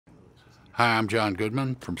Hi, I'm John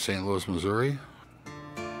Goodman from St. Louis, Missouri.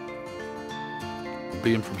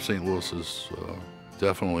 Being from St. Louis has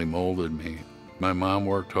definitely molded me. My mom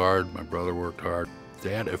worked hard, my brother worked hard.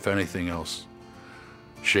 Dad, if anything else,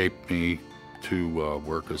 shaped me to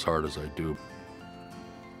work as hard as I do.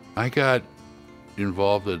 I got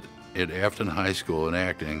involved at Afton High School in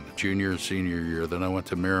acting, junior and senior year. Then I went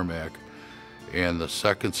to Merrimack, and the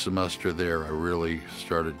second semester there, I really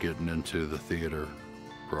started getting into the theater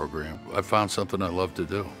program. I found something I love to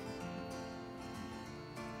do.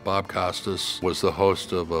 Bob Costas was the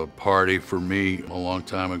host of a party for me a long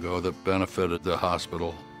time ago that benefited the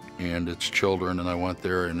hospital and its children, and I went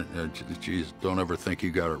there and geez, don't ever think you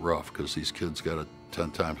got it rough, because these kids got it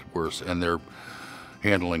 10 times worse, and they're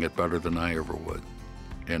handling it better than I ever would.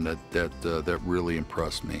 And that really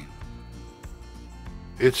impressed me.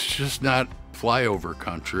 It's just not flyover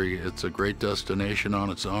country. It's a great destination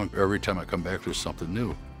on its own. Every time I come back, there's something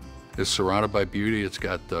new. It's surrounded by beauty. It's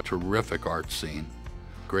got a terrific art scene,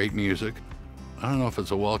 great music. I don't know if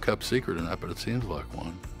it's a well-kept secret or not, but it seems like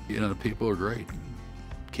one. You know, the people are great.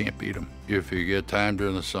 Can't beat them. If you get time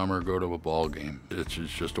during the summer, go to a ball game. It's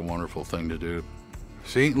just a wonderful thing to do.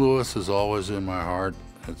 St. Louis is always in my heart.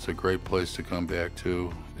 It's a great place to come back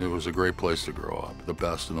to. It was a great place to grow up, the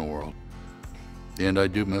best in the world. And I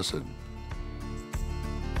do miss it.